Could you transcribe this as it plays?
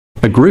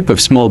A group of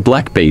small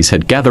black bees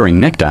had gathering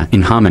nectar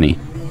in harmony.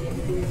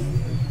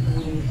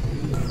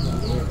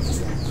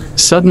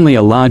 Suddenly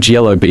a large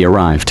yellow bee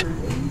arrived,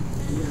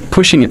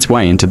 pushing its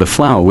way into the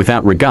flower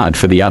without regard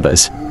for the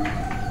others.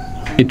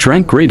 It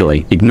drank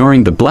greedily,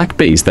 ignoring the black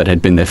bees that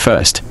had been there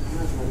first.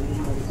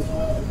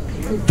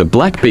 The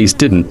black bees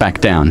didn't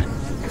back down.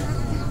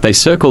 They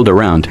circled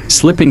around,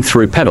 slipping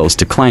through petals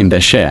to claim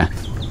their share.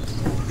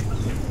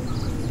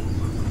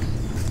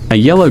 A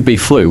yellow bee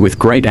flew with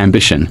great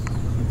ambition.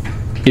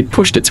 It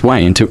pushed its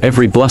way into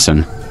every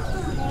blossom.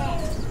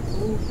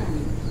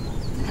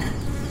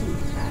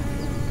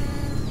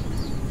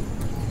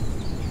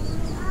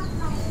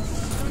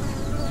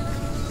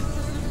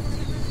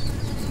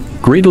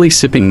 Greedily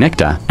sipping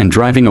nectar and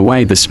driving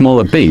away the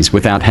smaller bees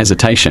without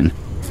hesitation.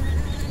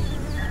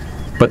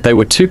 But they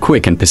were too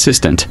quick and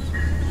persistent.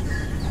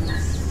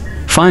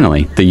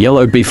 Finally, the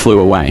yellow bee flew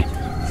away,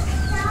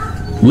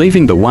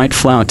 leaving the white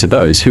flower to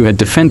those who had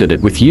defended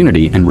it with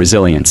unity and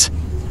resilience.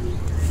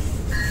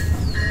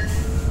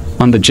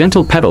 On the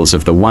gentle petals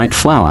of the white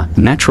flower,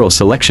 natural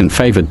selection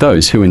favored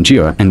those who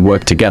endure and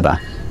work together.